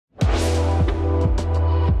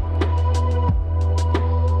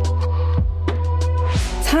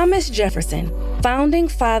Thomas Jefferson, founding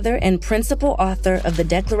father and principal author of the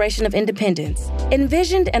Declaration of Independence,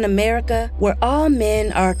 envisioned an America where all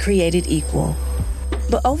men are created equal.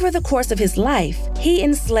 But over the course of his life, he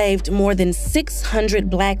enslaved more than 600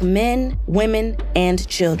 Black men, women, and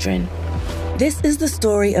children. This is the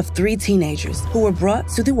story of 3 teenagers who were brought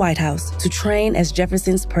to the White House to train as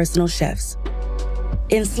Jefferson's personal chefs.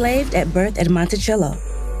 Enslaved at birth at Monticello,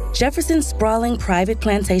 Jefferson's sprawling private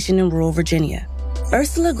plantation in rural Virginia,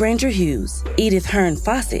 Ursula Granger Hughes, Edith Hearn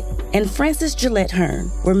Fawcett, and Frances Gillette Hearn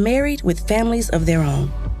were married with families of their own.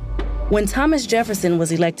 When Thomas Jefferson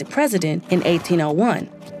was elected president in 1801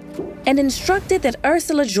 and instructed that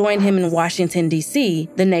Ursula join him in Washington, D.C.,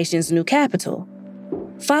 the nation's new capital,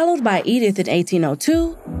 followed by Edith in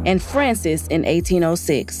 1802 and Frances in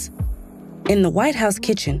 1806. In the White House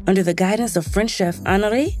kitchen, under the guidance of French chef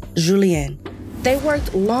Honoré Julien, they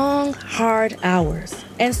worked long, hard hours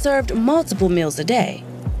and served multiple meals a day,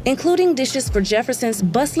 including dishes for Jefferson's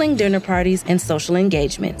bustling dinner parties and social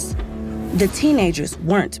engagements. The teenagers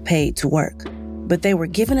weren't paid to work, but they were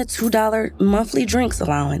given a $2 monthly drinks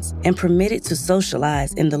allowance and permitted to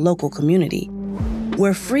socialize in the local community,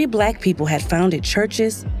 where free Black people had founded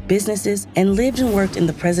churches, businesses, and lived and worked in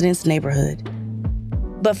the president's neighborhood.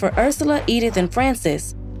 But for Ursula, Edith, and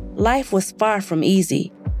Frances, life was far from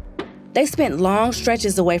easy. They spent long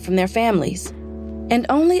stretches away from their families and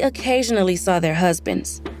only occasionally saw their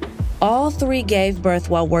husbands. All 3 gave birth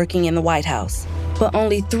while working in the White House, but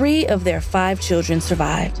only 3 of their 5 children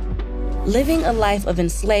survived. Living a life of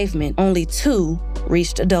enslavement, only 2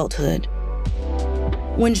 reached adulthood.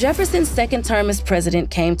 When Jefferson's second term as president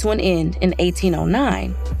came to an end in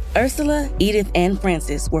 1809, Ursula, Edith, and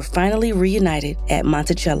Frances were finally reunited at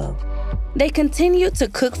Monticello. They continued to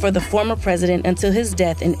cook for the former president until his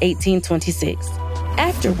death in 1826,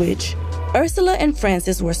 after which Ursula and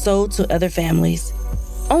Frances were sold to other families.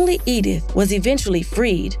 Only Edith was eventually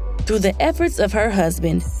freed through the efforts of her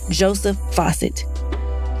husband, Joseph Fawcett.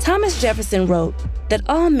 Thomas Jefferson wrote that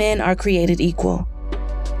all men are created equal.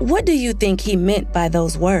 What do you think he meant by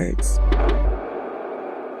those words?